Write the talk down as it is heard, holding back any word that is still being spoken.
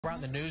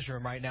Around the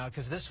newsroom right now,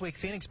 because this week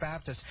Phoenix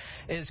Baptist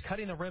is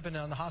cutting the ribbon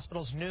on the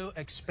hospital's new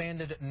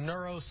expanded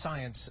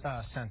neuroscience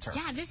center.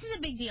 Yeah, this is a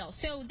big deal.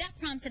 So that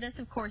prompted us,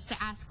 of course,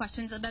 to ask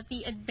questions about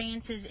the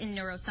advances in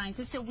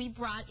neurosciences. So we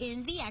brought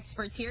in the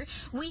experts here.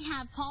 We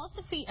have Paul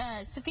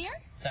Saphier?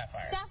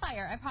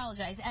 Saphier, I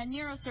apologize, a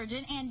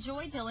neurosurgeon, and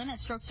Joy Dillon, a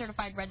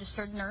stroke-certified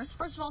registered nurse.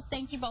 First of all,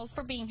 thank you both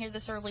for being here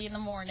this early in the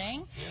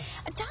morning.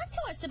 Yeah. Talk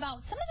to us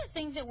about some of the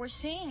things that we're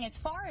seeing as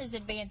far as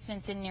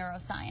advancements in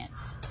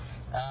neuroscience.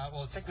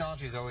 Well,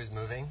 technology is always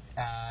moving.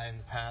 In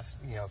the past,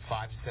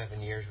 5 to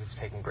 7 years, we've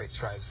taken great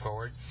strides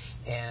forward.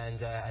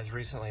 And as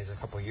recently as a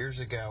couple of years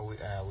ago,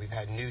 we've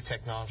had new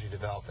technology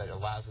developed that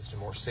allows us to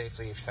more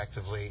safely,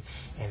 effectively,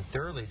 and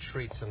thoroughly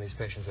treat some of these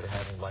patients that are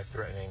having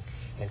life-threatening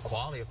and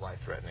quality of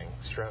life-threatening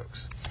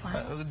strokes.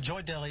 Wow.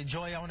 Joy,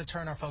 I want to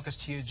turn our focus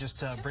to you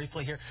just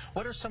briefly here.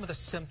 What are some of the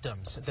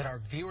symptoms that our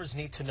viewers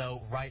need to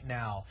know right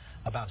now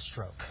about a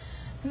stroke?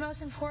 The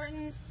most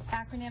important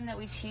acronym that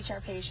we teach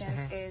our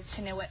patients is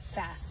to know what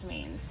FAST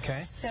means.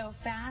 Okay. So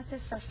FAST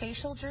is for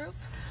facial droop,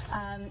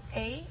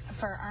 A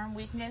for arm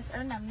weakness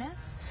or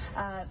numbness,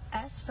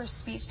 S for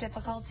speech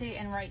difficulty,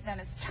 and right then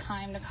it's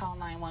time to call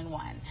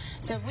 911.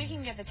 So if we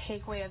can get the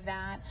takeaway of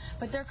that,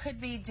 but there could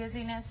be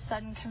dizziness,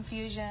 sudden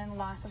confusion,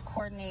 loss of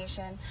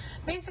coordination.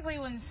 Basically,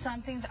 when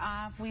something's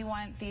off, we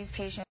want these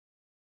patients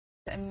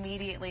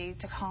immediately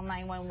to call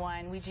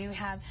 911. We do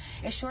have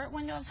a short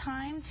window of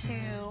time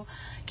to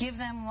give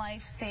them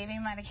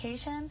life-saving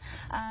medication,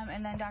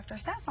 and then Dr.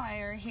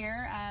 Saphier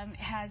here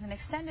has an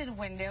extended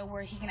window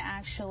where he can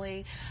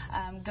actually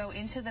go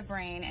into the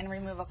brain and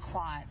remove a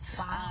clot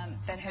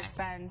that has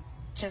been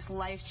just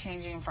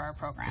life-changing for our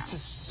program. This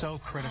is so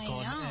critical.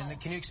 And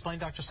can you explain,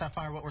 Dr.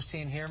 Saphier, what we're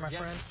seeing here, my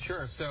friend?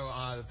 Sure. So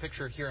the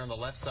picture here on the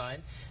left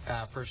side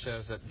first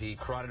shows that the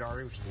carotid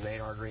artery, which is the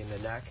main artery in the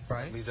neck,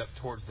 that leads up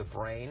towards the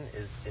brain,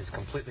 is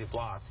completely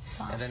blocked.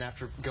 And then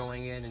after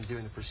going in and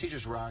doing the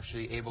procedures, we're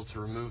actually able to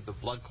remove the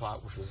blood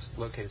clot, which was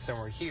located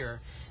somewhere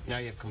here. Now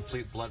you have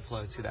complete blood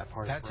flow to that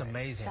part of the brain. That's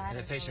amazing. And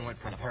the patient went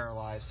from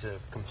paralyzed to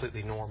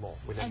completely normal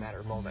within a matter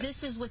of moments.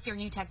 This is with your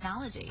new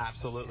technology.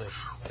 Absolutely.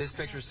 This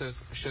picture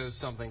shows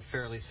something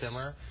fairly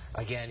similar.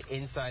 Again,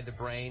 inside the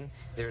brain,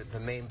 the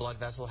main blood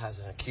vessel has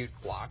an acute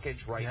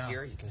blockage right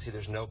here. You can see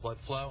there's no blood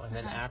flow. And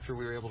then after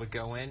we were able to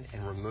go in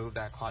and remove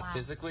that clot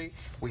physically,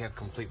 we have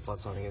complete blood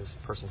flow to this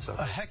person.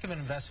 A heck of an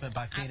investment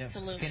by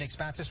Phoenix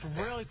Baptist.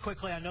 Really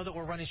quickly, I know that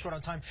we're running short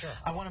on time.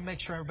 I want to make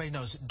sure everybody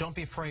knows, don't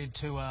be afraid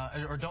to,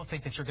 or don't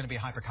think that you're going to be a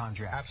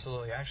hypochondriac.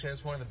 Absolutely. Actually,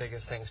 that's one of the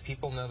biggest things.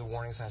 People know the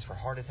warning signs for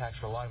heart attacks,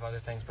 for a lot of other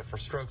things, but for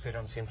strokes, they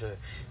don't seem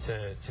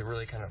to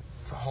really kind of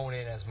hone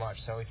in as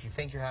much. So if you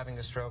think you're having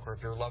a stroke, or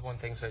if your loved one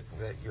thinks that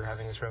you're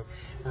having a stroke,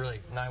 really,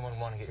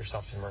 911 and get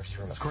yourself to the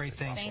emergency room. Great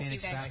things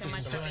Phoenix Baptist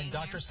is doing.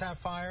 Dr.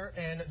 Saphier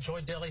and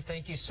Joy Dillon,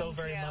 thank you so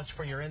very much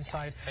for your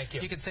insight. Thank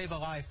you. You can save a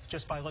life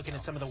just by looking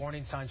at some of the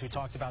warning signs we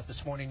talked about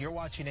this morning. You're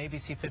watching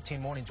ABC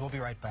 15 Mornings. We'll be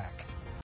right back.